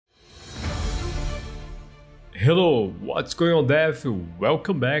Hello, what's going on dev?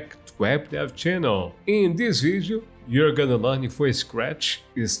 Welcome back to App Dev channel. In this video, you're gonna learn from scratch,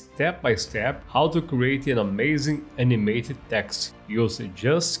 step by step, how to create an amazing animated text using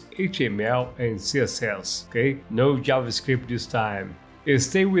just HTML and CSS, okay? No JavaScript this time.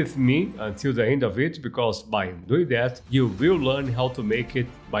 Stay with me until the end of it because by doing that, you will learn how to make it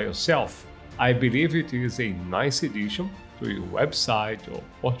by yourself. I believe it is a nice addition to your website or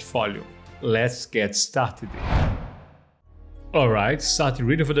portfolio. Let's get started. Alright, starting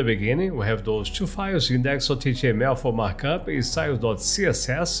reading from the beginning, we have those two files, index.html for markup and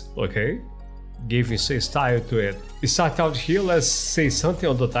styles.css, okay? Giving some style to it. We start out here, let's say something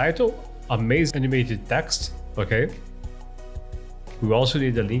on the title, amazing animated text, okay? We also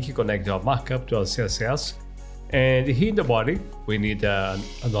need a link connecting our markup to our CSS. And here in the body, we need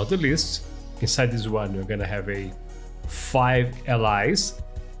another list. Inside this one, we're gonna have 5 LIs.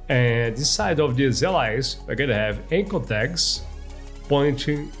 And inside of these LIs, we're gonna have anchor tags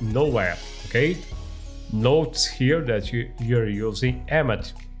pointing nowhere, okay? Note here that you're using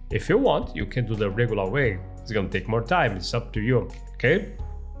emmet. If you want, you can do the regular way. It's gonna take more time, it's up to you, okay?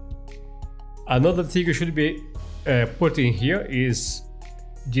 Another thing you should be putting here is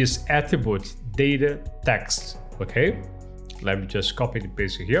this attribute data text, okay? Let me just copy and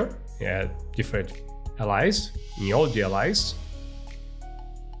paste it here. Different LIs, in all the LIs.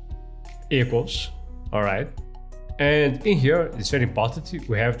 Equals, all right, and in here it's very important,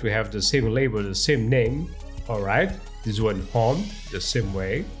 we have to have the same label, the same name, all right. This one home, the same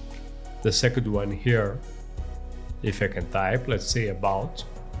way. The second one here, if I can type, let's say about.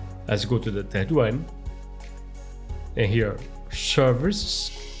 Let's go to the third one, and here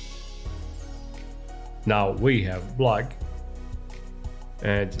servers. Now we have blog,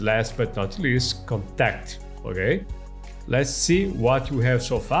 and last but not least contact, okay. Let's see what we have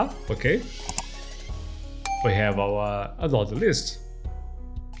so far, okay? We have our another list.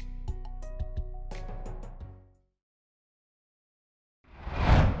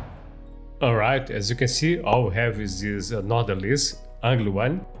 Alright, as you can see, all we have is this another list, ugly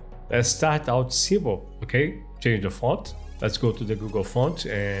one. Let's start out simple, okay? Change the font. Let's go to the Google font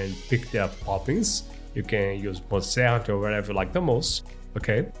and pick the Poppins. You can use Mozart or whatever you like the most,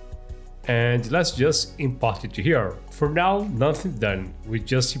 okay? And let's just import it here. For now, nothing done, we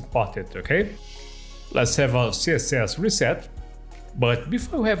just import it, okay? Let's have a CSS reset. But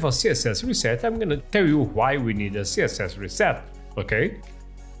before we have a CSS reset, I'm gonna tell you why we need a CSS reset, okay?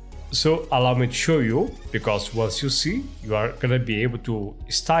 So allow me to show you, because once you see, you are gonna be able to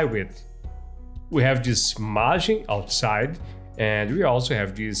style it. We have this margin outside, and we also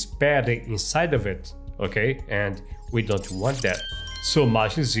have this padding inside of it, okay? And we don't want that. So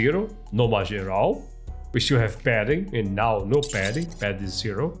margin 0, no margin at all. We still have padding, and now no padding, padding is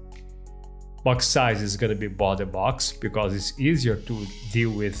 0. Box size is gonna be border box because it's easier to deal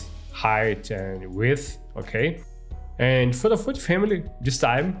with height and width, okay? And for the font family, this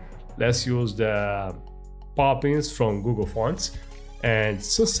time, let's use the Poppins from Google Fonts and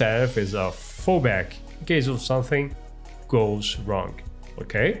sans serif is a fallback in case of something goes wrong,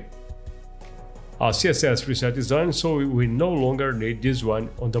 okay? Our CSS reset is done, so we no longer need this one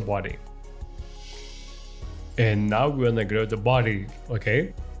on the body. And now we're gonna grab the body,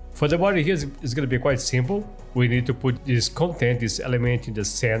 okay? For the body here, it's gonna be quite simple. We need to put this content, this element in the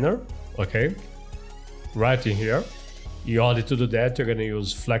center, okay? Right in here. In order to do that, you're gonna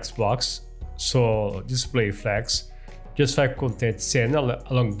use flexbox. So display flex, just like content center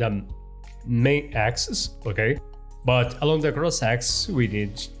along the main axis, okay? But along the cross axis, we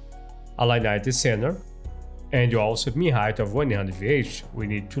need align at the center, and you also mean height of 100 VH. We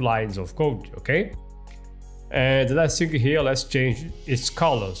need 2 lines of code, okay? And the last thing here, let's change its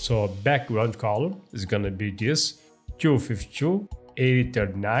color. So background color is gonna be this 252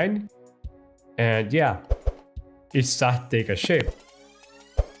 8039, and yeah, it starts to take a shape.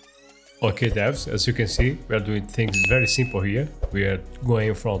 Okay, devs, as you can see, we are doing things very simple here. We are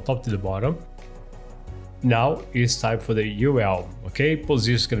going from top to the bottom. Now it's time for the UL, okay?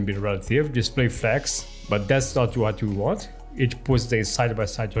 Position is going to be relative, display flex, but that's not what we want. It puts them side by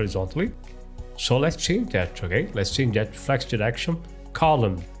side horizontally. So let's change that, okay? Let's change that flex direction,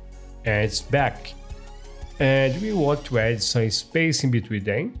 column, and it's back. And we want to add some space in between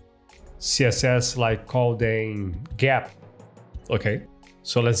them. CSS like call them gap, okay?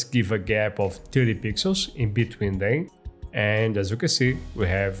 So let's give a gap of 30 pixels in between them. And as you can see, we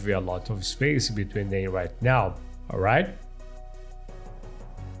have a lot of space between them right now, all right?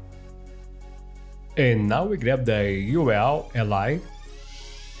 And now we grab the UL li,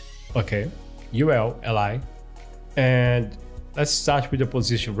 okay, UL li, and let's start with the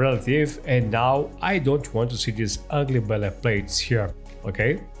position relative, and now I don't want to see these ugly boilerplates here,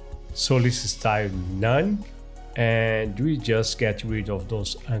 okay? So list style none, and we just get rid of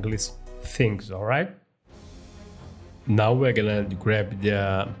those ugly things, all right? Now we're gonna grab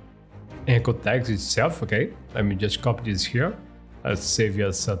the anchor tags itself, okay? Let me just copy this here. Let's save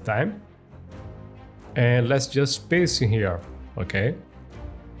us some time. And let's just paste in here, okay?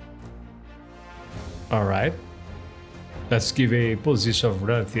 All right. Let's give a position of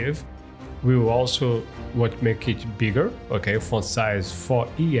relative. We will also want to make it bigger, okay? Font size 4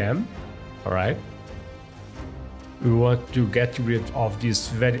 EM, all right? We want to get rid of this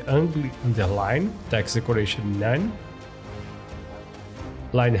very ugly underline, text decoration none.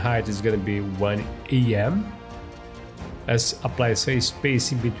 Line height is going to be 1 EM. Let's apply say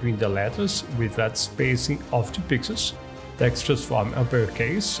spacing between the letters with that spacing of 2 pixels. Text transform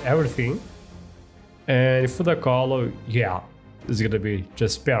uppercase, everything. And for the color, yeah, it's going to be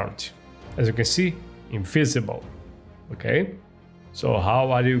transparent. As you can see, invisible. Okay, so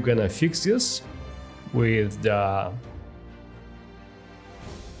how are you going to fix this? With the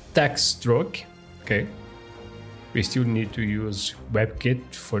text stroke, okay? We still need to use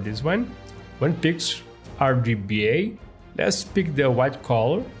WebKit for this one. One pix RGBA. Let's pick the white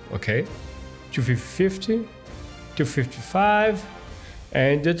color, okay? 250, 255,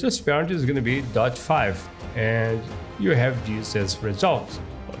 and the transparent is going to be 0.5, and you have this as result,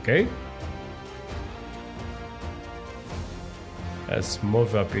 okay? Let's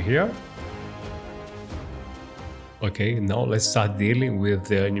move up here. Okay, now let's start dealing with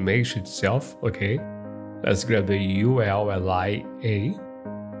the animation itself, okay? Let's grab the ULLIA,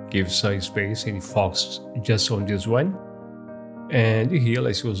 give some space and focus just on this one. And here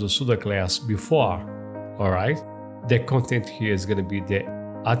let's use the pseudo class before, alright? The content here is gonna be the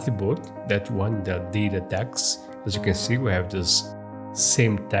attribute, that one, the data text. As you can see, we have this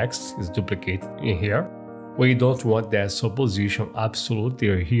same text is duplicated in here. We don't want that supposition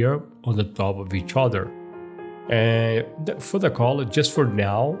absolutely here on the top of each other. And for the color, just for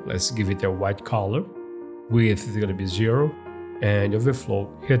now, let's give it a white color. Width is gonna be 0 and overflow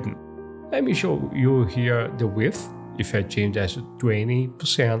hidden. Let me show you here the width. If I change that to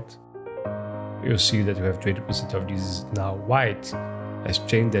 20%, you'll see that we have 20% of this is now white. Let's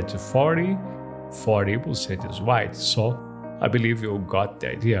change that to 40, 40% is white. So I believe you got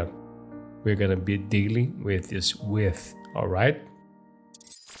the idea. We're gonna be dealing with this width, all right?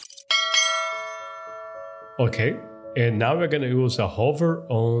 Okay, and now we're gonna use a hover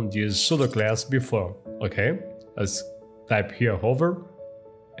on this pseudo class before, okay? Let's type here hover,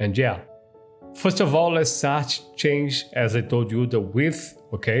 and yeah. First of all, let's start change, as I told you, the width,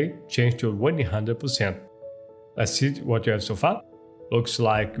 okay? Change to 100%. Let's see what you have so far. Looks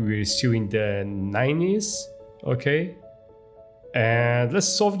like we're still in the 90s, okay? And let's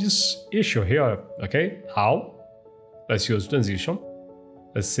solve this issue here, okay? How? Let's use transition.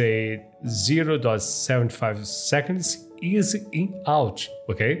 Let's say 0.75 seconds is in out,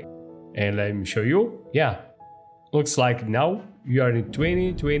 okay? And let me show you, yeah. Looks like now you are in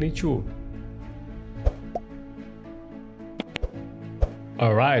 2022.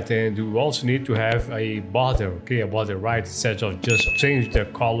 Alright, and we also need to have a border, okay? A border right, instead of just change the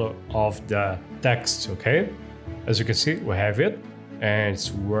color of the text, okay? As you can see, we have it, and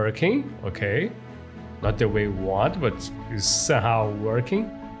it's working, okay? Not the way we want, but it's somehow working.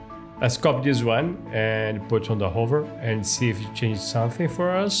 Let's copy this one and put on the hover and see if it changes something for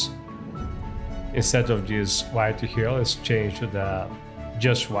us. Instead of this white here, let's change to the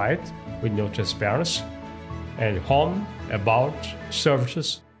just white with no transparency. And home, about,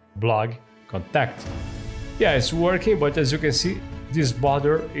 services, blog, contact. Yeah, it's working, but as you can see, this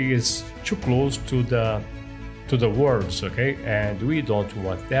border is too close to the words, okay? And we don't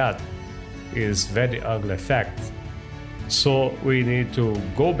want that. It's very ugly effect. So we need to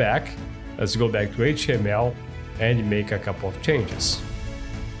go back. Let's go back to HTML and make a couple of changes.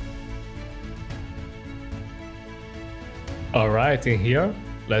 Alright, in here,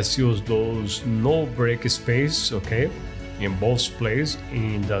 let's use those no break space, okay? In both places,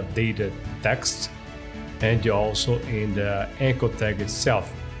 in the data text and also in the anchor tag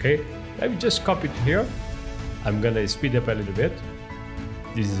itself, okay? Let me just copy it here. I'm gonna speed up a little bit.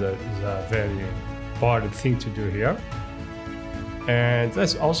 This is a very important thing to do here. And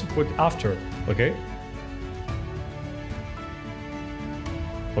let's also put after, okay?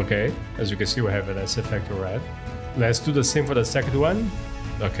 Okay, as you can see, we have a nice effect red. Let's do the same for the second one,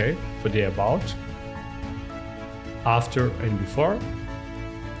 okay? For the about, after and before.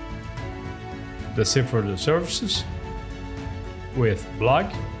 The same for the services. With blog,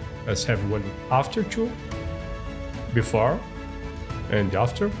 let's have one after too, before, and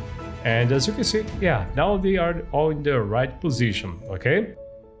after. And as you can see, yeah, now they are all in the right position, okay?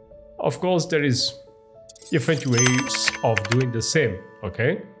 Of course, there is different ways of doing the same,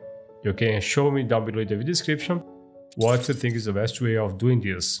 okay? You can show me down below in the video description what you think is the best way of doing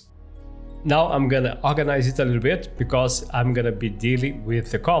this. Now I'm gonna organize it a little bit because I'm gonna be dealing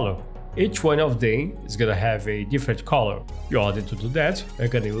with the color. Each one of them is gonna have a different color. In order to do that, we're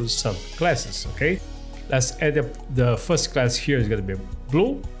gonna use some classes, okay? Let's add the first class here is gonna be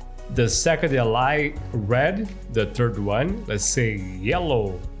blue. The second li red. The third one, let's say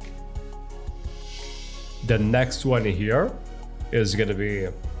yellow. The next one here is gonna be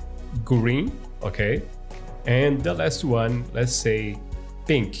green, okay? And the last one, let's say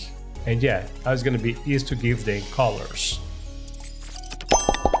pink. And yeah, it's gonna be easy to give them colors.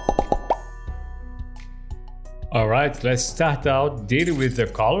 All right, let's start out dealing with the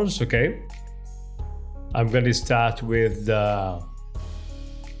colors, okay? I'm gonna start with the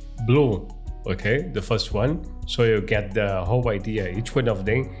blue, okay? The first one, so you get the whole idea. Each one of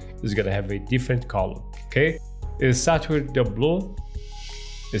them is gonna have a different color, okay? Let's start with the blue.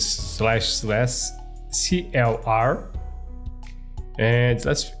 It's //CLR, and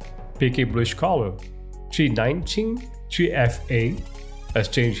let's pick a bluish color. 319 3FA. Let's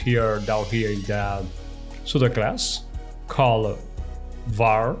change here down here in the pseudo class. Color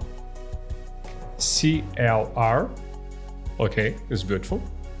var CLR. Okay, it's beautiful.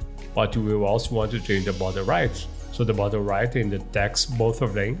 But we will also want to change the border right. So the border right and the text, both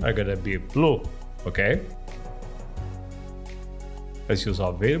of them are gonna be blue. Okay. Let's use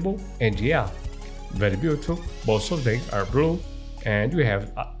our variable, and yeah, very beautiful. Both of them are blue, and we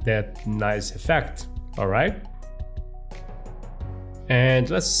have that nice effect. All right. And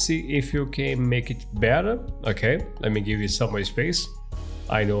let's see if you can make it better. Okay, let me give you some more space.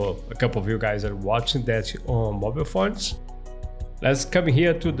 I know a couple of you guys are watching that on mobile phones. Let's come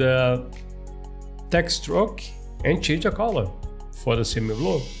here to the text stroke and change the color for the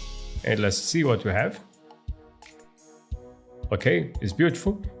semi-blue. And let's see what we have. Okay, it's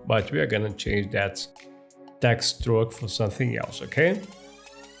beautiful, but we are gonna change that text stroke for something else, okay?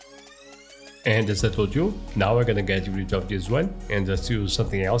 And as I told you, now we're gonna get rid of this one and just use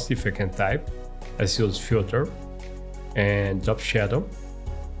something else if I can type. Let's use filter and drop shadow.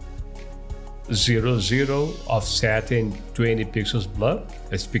 00 offset and 20 pixels blur.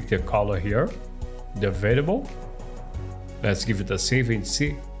 Let's pick the color here, the variable. Let's give it a save and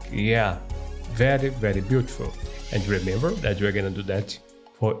see. Yeah, very, very beautiful. And remember that we're gonna do that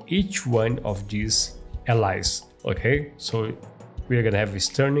for each one of these LIs, okay? So we're gonna have a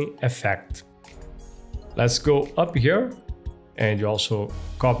stunning effect. Let's go up here and you also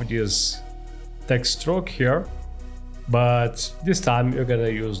copy this text stroke here, but this time you're gonna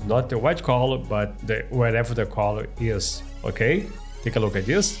use not the white color, but wherever the color is, okay? Take a look at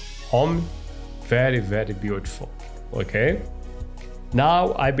this, home, very, very beautiful, okay?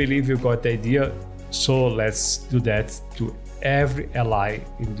 Now I believe you got the idea. So let's do that to every li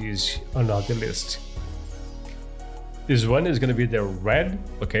in this another list. This one is going to be the red,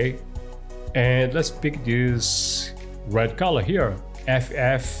 okay? And let's pick this red color here,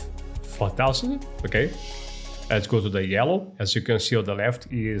 FF4000, okay? Let's go to the yellow. As you can see on the left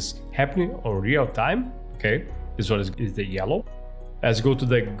is happening on real time, okay? This one is the yellow. Let's go to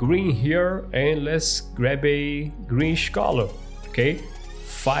the green here and let's grab a greenish color, okay?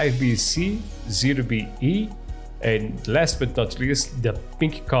 5BC, 0BE, and last but not least, the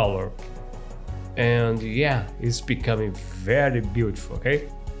pink color. And yeah, it's becoming very beautiful, okay?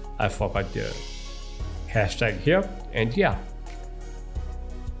 I forgot the hashtag here, and yeah.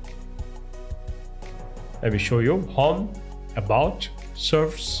 Let me show you home, about,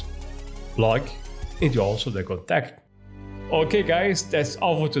 serves, blog, and also the contact. Okay guys, that's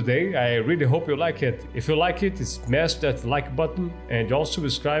all for today. I really hope you like it. If you like it, smash that like button and also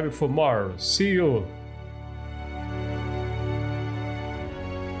subscribe for more. See you!